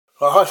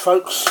Well, hi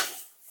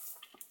folks,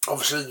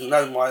 obviously you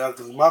know my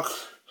ugly mug.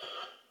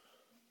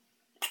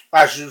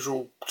 As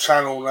usual,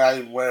 channel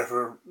name,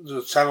 wherever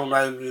the channel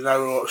name you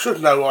know or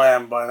should know I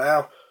am by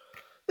now.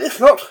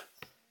 If not,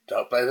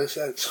 don't play this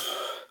sense.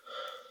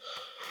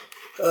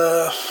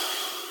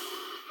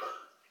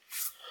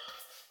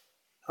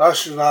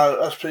 As you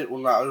know, as people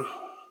know,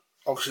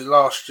 obviously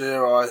last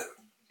year I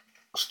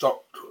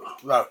stopped,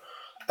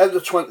 end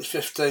of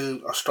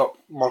 2015 I stopped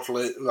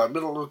modelling,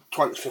 middle of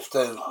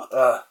 2015,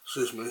 I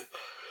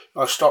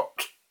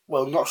stopped,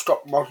 not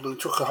stopped modelling,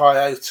 took a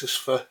hiatus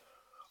for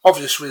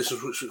obvious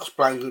reasons which I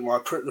explained in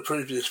the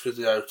previous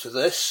video to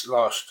this,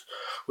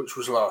 which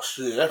was last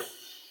year.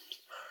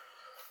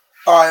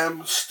 I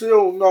am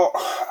still not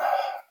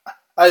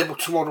able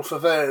to model for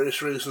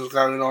various reasons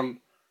going on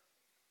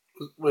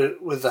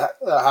with in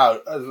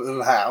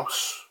the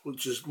house,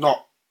 which is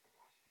not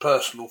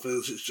personal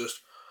things, it's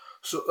just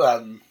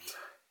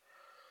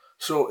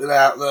sorting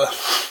out the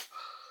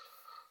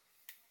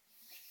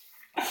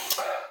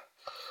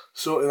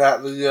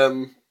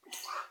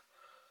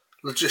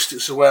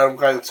logistics of where I'm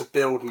going to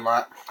build and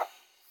that.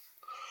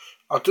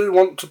 I do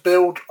want to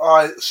build.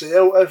 I see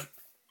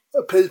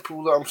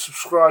people that I'm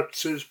subscribed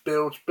to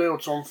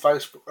builds on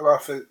Facebook, and I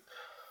think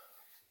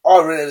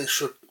I really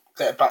should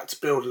get back to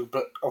building,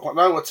 but I've got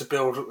nowhere to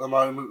build at the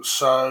moment,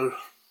 so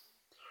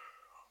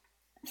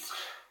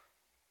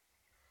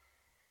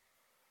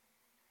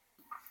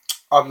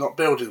I'm not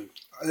building.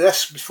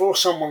 Yes, before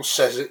someone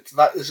says it,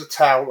 that is a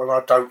towel and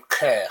I don't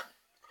care.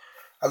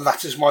 And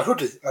that is my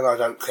hoodie and I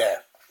don't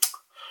care.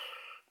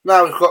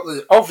 Now we've got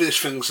the obvious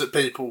things that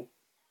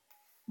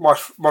my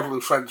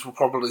modelling friends will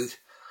probably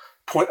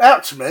point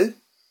out to me,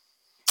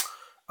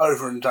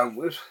 over and done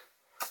with.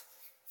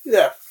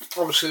 Yeah,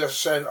 obviously, as I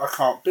said, I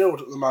can't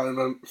build at the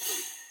moment.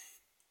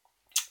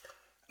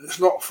 It's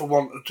not for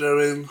want of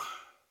doing,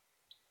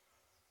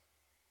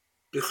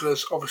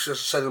 because obviously, as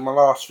I said in my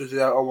last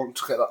video, I want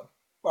to get that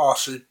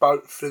RC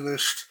boat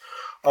finished.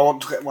 I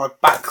want to get my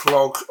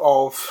backlog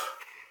of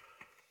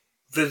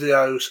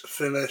videos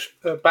finished.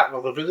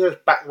 Backlog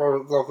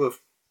of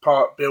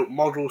part built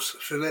models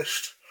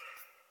finished.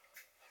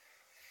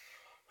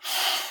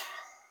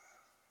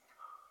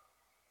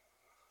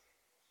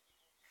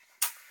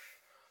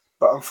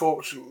 But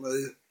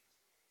unfortunately,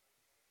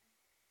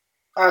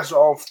 as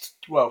of,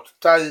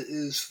 today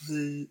is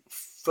the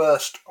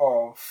 1st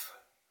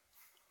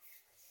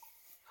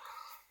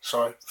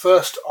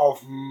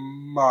of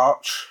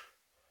March,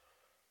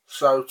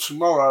 so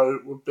tomorrow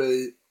would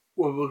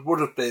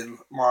have been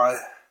my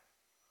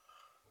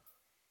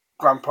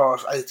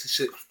grandpa's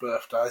 86th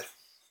birthday,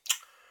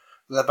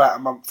 and about a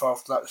month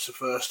after that it's the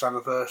first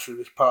anniversary of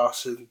his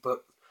passing,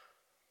 but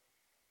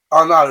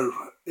I know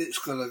it's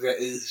going to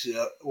get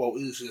easier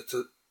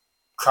to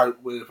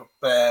cope with,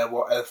 bear,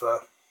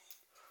 whatever.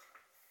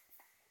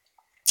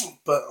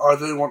 But I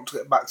do want to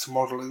get back to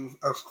modelling,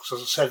 as I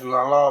said in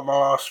my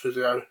last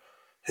video,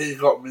 he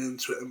got me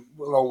into it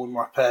along with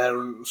my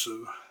parents,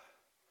 and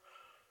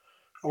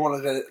I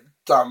want to get it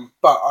done,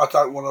 but I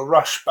don't want to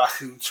rush back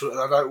into it,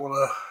 and I don't want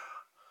to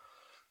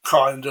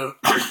kind of,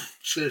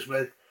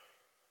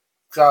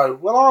 go,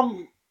 well,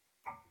 I'm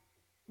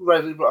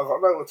ready, but I've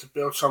got nowhere to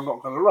build, so I'm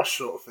not going to rush,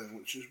 sort of thing,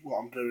 which is what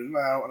I'm doing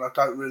now, and I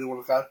don't really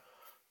want to go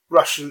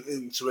rushing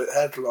into it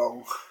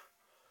headlong.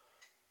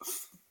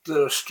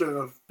 Do a string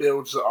of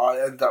builds that I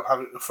end up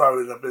having to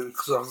throw in a bin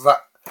because I've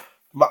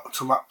mucked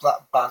them up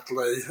that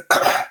badly.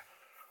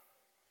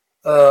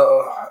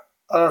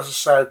 As I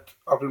said,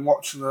 I've been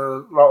watching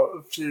a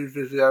few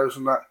videos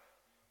and that,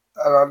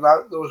 and I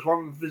know there was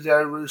one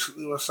video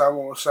recently where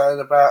someone was saying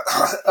about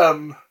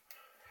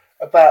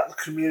about the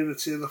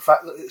community and the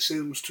fact that it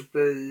seems to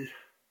be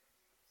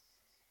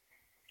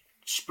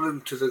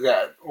splintered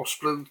again, or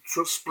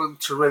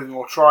splintering,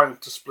 or trying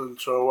to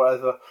splinter, or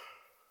whatever.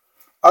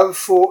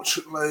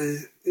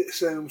 Unfortunately, it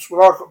seems,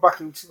 when I got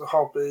back into the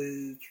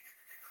hobby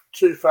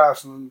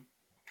 2010-11,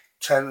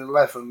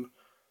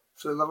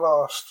 so in the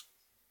last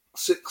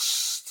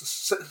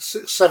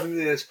 7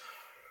 years,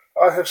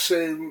 I have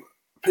seen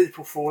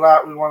people fall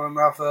out with one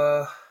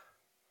another,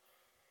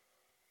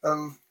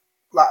 and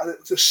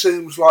it just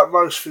seems like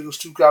most things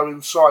to go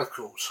in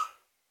cycles.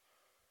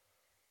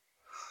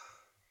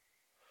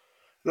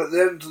 And at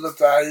the end of the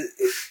day,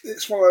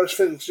 it's one of those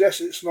things. Yes,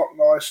 it's not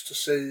nice to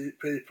see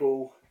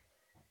people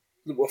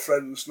that were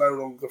friends no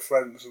longer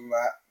friends and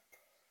that,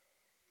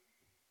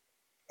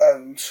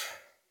 and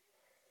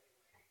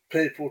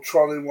people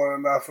trolling one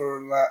another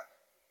and that,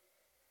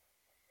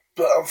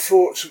 but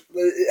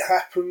unfortunately it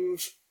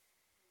happens,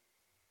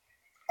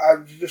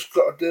 and you just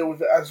got to deal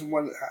with it as and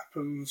when it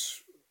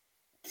happens.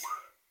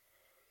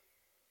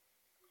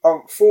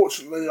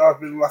 Unfortunately, I've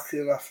been lucky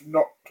enough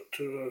not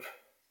to have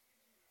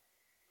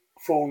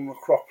fallen the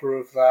cropper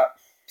of that,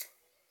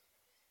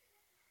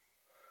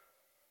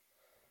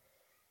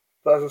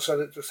 but as I said,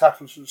 it just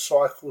happens in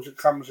cycles, it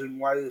comes in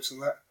waves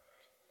and that.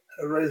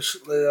 And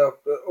recently,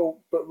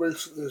 but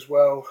recently as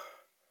well,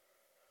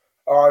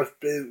 I've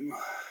been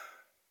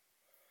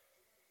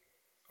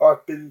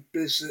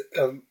busy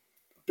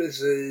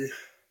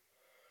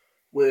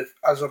with,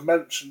 as I've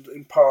mentioned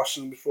in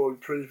passing before in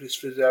previous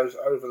videos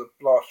over the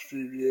last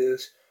few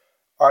years,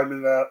 I'm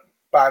in a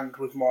band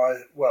with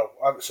I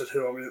haven't said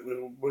who I'm in it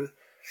with.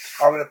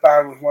 I'm in a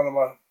band with one of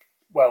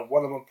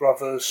my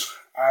brothers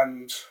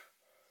and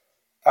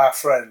our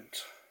friend,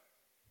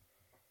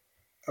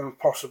 and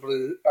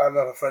possibly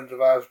another friend of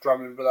ours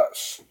drumming, but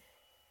that's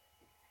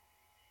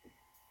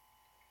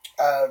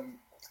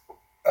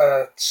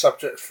a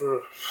subject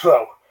for,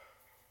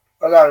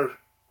 I know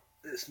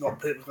it's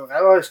not people going,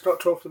 oh, it's not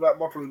talking about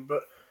modelling,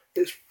 but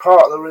it's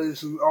part of the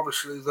reason,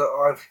 obviously,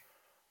 that I've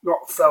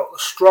not felt a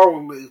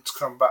strong need to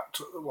come back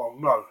to,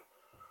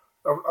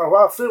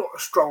 I feel a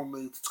strong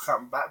need to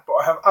come back, but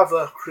I have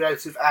other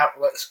creative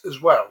outlets as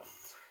well.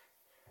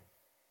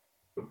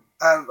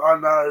 And I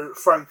know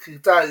Frankie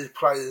Day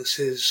plays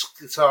his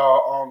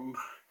guitar on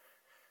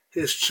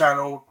his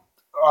channel.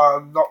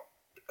 And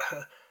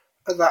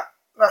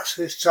that's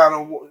his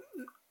channel.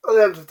 At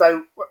the end of the day,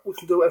 we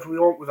can do whatever we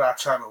want with our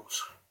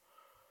channels.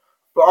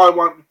 But I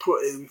won't be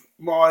putting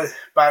my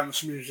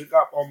band's music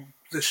up on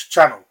this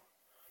channel.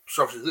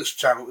 So obviously this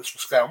channel is for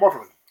scale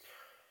modelling.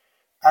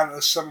 And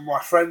as some of my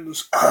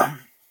friends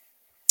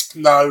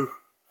know,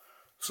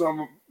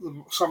 some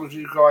of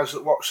you guys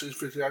that watch these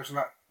videos and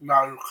that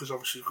know, because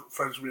obviously you've got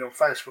friends with me on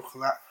Facebook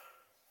and that,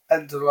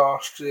 end of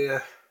last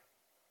year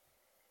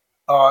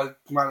I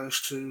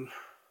managed to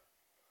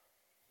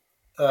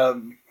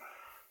I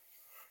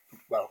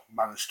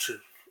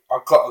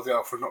got a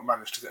girlfriend, not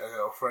managed to get a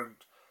girlfriend.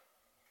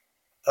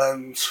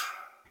 And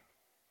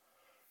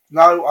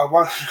no, I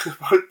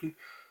won't be.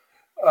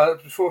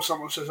 Before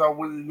someone says, "Oh,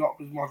 will you not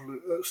be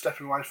modelling,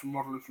 stepping away from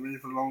modelling for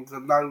even longer?"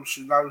 No,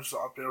 she knows that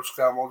I build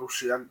scale models.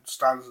 She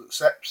understands and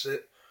accepts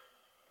it,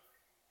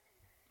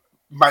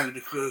 mainly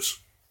because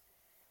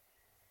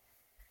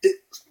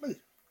it's me.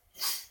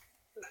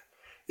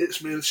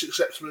 It's me, and she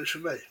accepts me for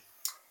me.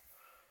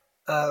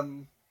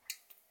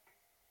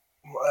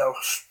 What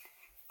else?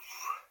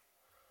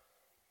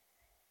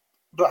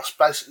 That's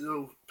basically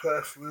all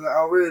personally.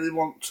 I really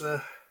want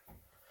to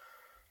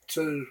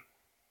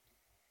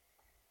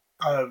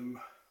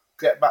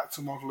get back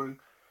to modelling.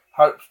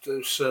 Hope to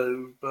do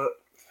soon, but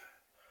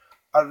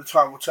only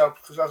time will tell,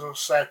 because as I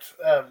said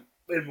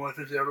in my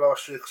video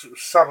last year, because it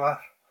was summer,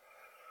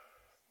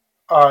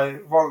 I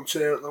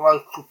volunteer at the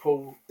local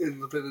pool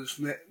in the village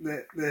near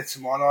to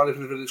mine. I live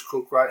in a village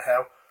called Great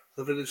Hell.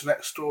 The village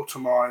next door to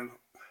mine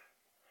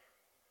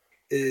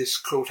is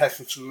called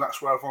Heckington, and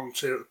that's where I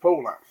volunteer at the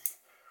pool at.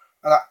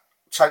 And that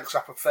takes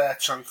up a fair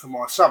chunk of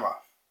my summer.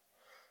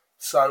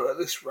 So at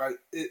this rate,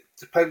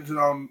 depending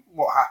on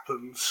what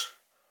happens,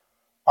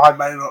 I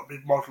may not be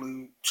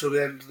modelling till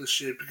the end of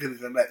this year,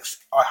 beginning of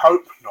next. I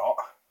hope not,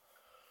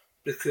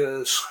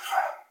 because,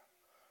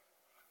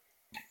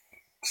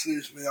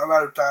 excuse me, I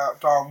know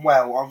darn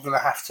well I'm going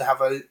to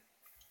have a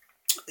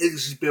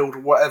easy build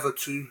or whatever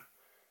to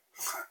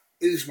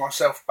ease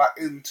myself back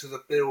into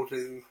the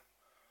building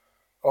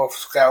of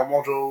scale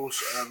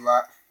models and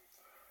that.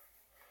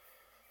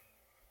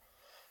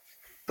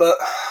 But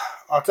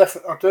I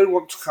do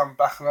want to come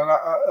back, and I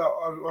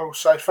will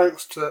say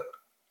thanks to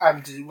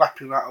Andy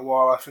wrapping that a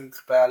while I think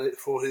about it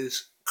for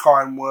his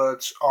kind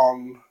words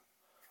on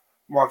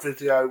my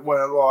video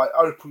where I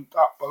opened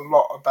up a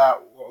lot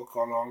about what had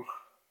gone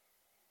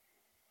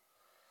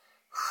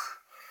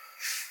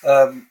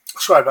on.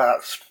 Sorry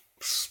about that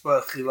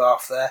smirky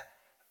laugh there.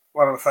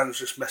 One of my friends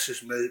just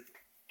messaged me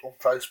on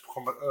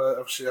Facebook,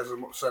 obviously as I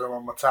said, I'm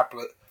on my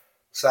tablet,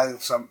 saying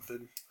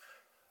something.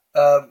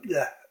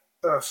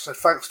 So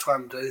thanks to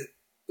Andy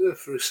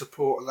for his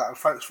support and that, and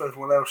thanks for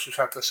everyone else who's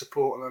had their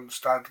support and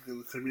understanding in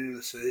the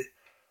community.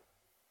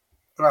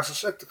 And as I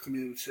said, the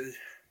community,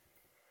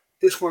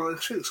 it's one of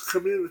those things. The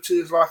community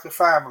is like a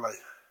family.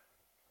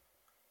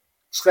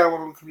 Scale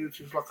modelling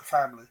community is like a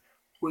family.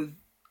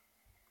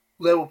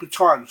 There will be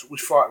times we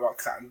fight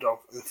like cat and dog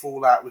and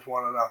fall out with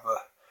one another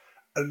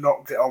and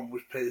not get on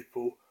with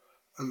people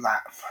and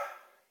that.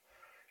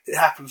 It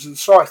happens in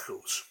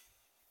cycles.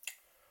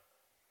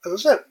 As I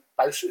said,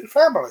 basically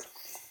family.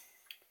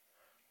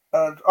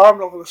 And I'm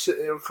not going to sit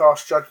here and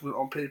cast judgment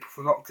on people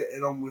for not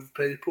getting on with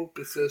people,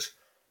 because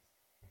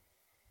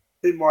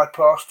in my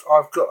past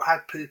I've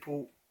had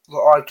people that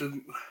I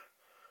didn't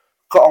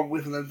got on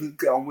with and then didn't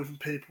get on with,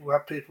 and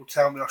had people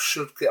tell me I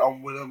should get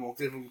on with them or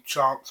give them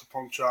chance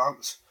upon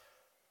chance.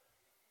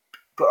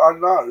 But I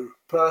know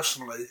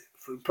personally,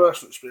 from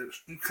personal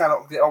experience, you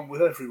cannot get on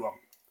with everyone.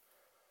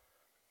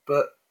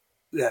 But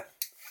yeah,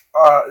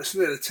 it's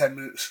nearly 10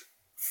 minutes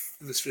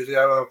in this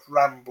video. I've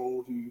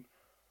rambled and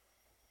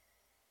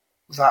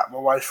that my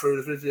way through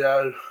the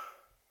video.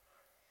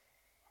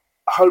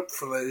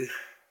 Hopefully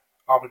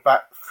I'll be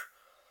back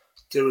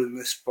doing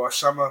this by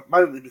summer,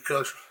 mainly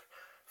because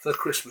for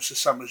Christmas, as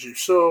some of you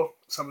saw,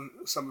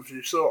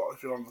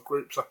 if you're on the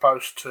groups I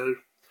post to,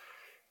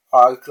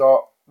 I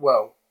got,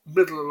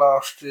 middle of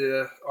last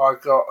year, I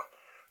got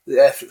the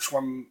Airfix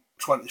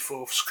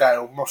 1/24th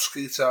scale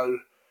Mosquito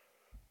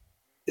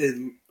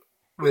in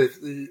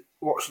with the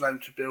what's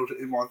named to build it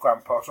in my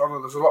grandpa's. I know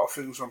there's a lot of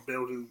things I'm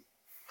building,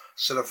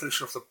 so I'm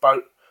finishing off the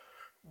boat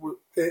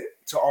it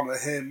to honour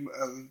him,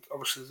 and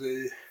obviously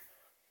the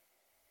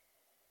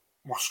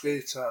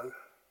mosquito.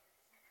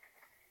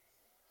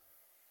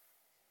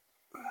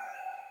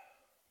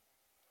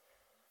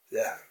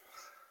 Yeah,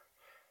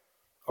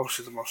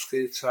 obviously the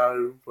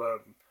mosquito.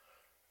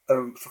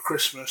 For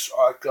Christmas,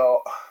 I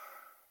got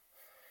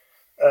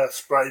a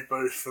spray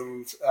booth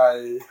and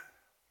a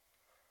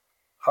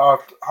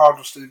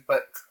Hardesty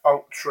Beck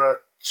Ultra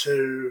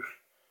 2,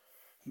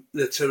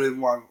 the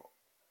 2-in-1.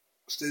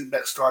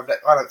 Steenbeck,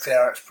 Steinbeck, I don't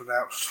care how it's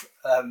pronounced.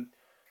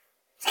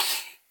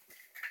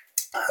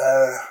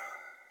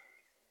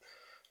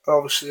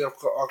 Obviously, I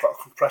got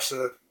a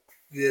compressor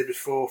the year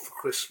before for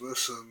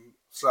Christmas, and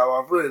so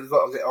I've really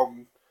got to get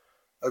on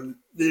and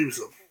use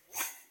them.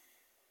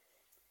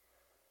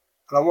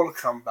 And I want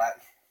to come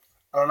back.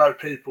 And I know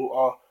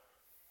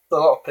a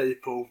lot of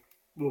people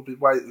will be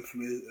waiting for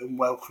me and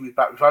welcome me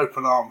back with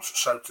open arms,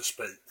 so to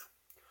speak.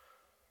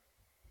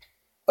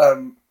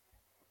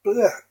 But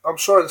yeah, I'm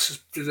sorry this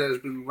video has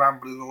been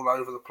rambling all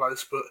over the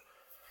place, but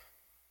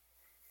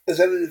as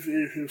any of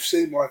you who've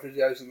seen my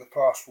videos in the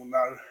past will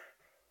know,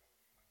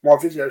 my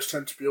videos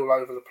tend to be all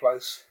over the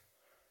place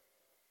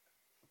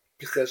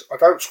because I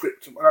don't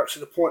script them. I don't see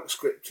the point of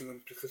scripting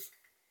them, because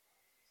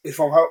if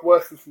I'm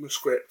working from a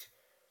script,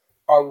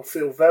 I will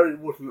feel very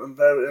wooden and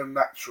very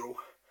unnatural.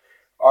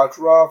 I'd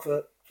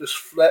rather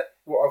just let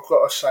what I've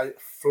got to say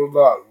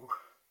flow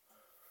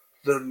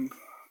than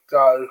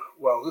go,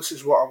 well, this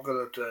is what I'm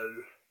going to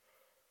do,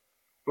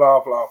 blah,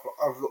 blah,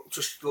 blah. I've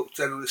just looked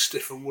generally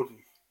stiff and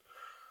wooden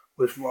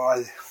with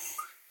my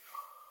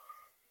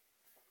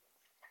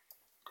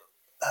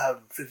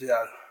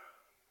video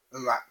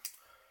and that.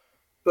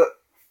 But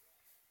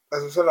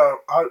as I said,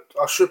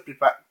 I should be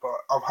back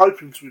I'm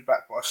hoping to be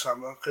back by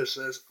summer, because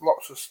there's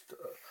lots of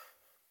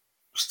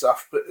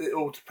stuff, but it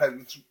all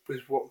depends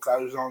with what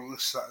goes on,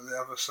 this, that and the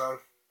other. So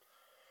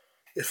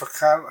if I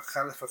can, I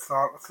can. If I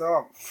can't, I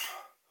can't.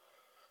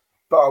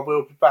 But I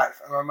will be back,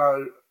 and I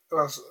know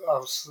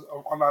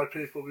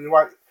people will be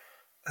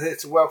here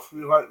to welcome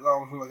me late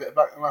long when I get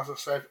back. And as I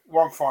said,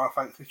 one final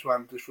thank you to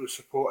Andy for his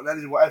support,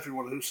 and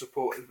everyone who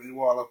supported me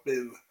while I've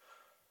been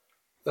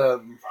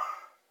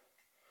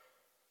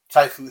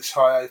taking this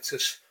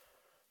hiatus.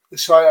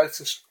 This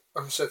hiatus,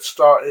 as I said,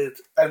 started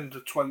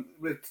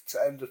mid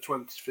to end of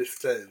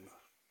 2015,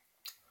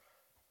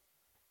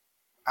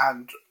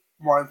 and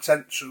my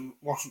intention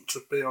wasn't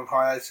to be on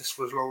hiatus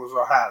for as long as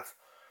I have,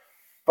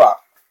 but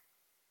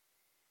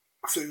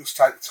things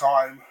take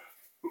time,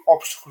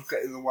 obstacles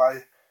get in the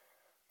way,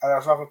 and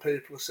as other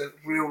people have said,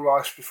 real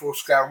life before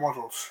scale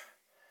models.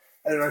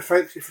 Anyway,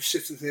 thank you for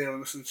sitting here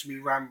and listening to me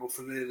ramble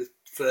for nearly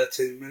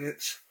 13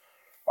 minutes.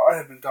 I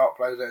have been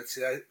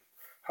Darkblade88.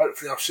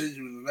 Hopefully I'll see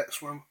you in the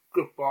next one.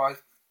 Goodbye,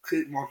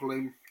 keep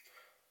modelling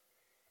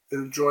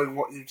and enjoying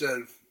what you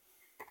do.